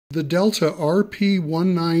The Delta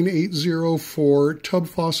RP19804 tub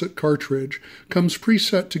faucet cartridge comes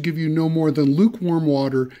preset to give you no more than lukewarm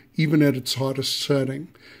water even at its hottest setting.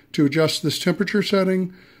 To adjust this temperature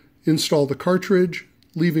setting, install the cartridge,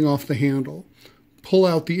 leaving off the handle. Pull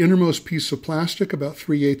out the innermost piece of plastic about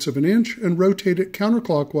 3/8 of an inch and rotate it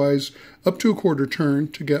counterclockwise up to a quarter turn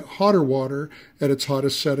to get hotter water at its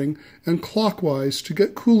hottest setting and clockwise to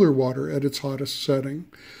get cooler water at its hottest setting.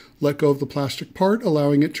 Let go of the plastic part,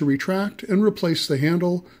 allowing it to retract, and replace the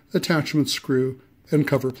handle, attachment screw, and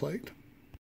cover plate.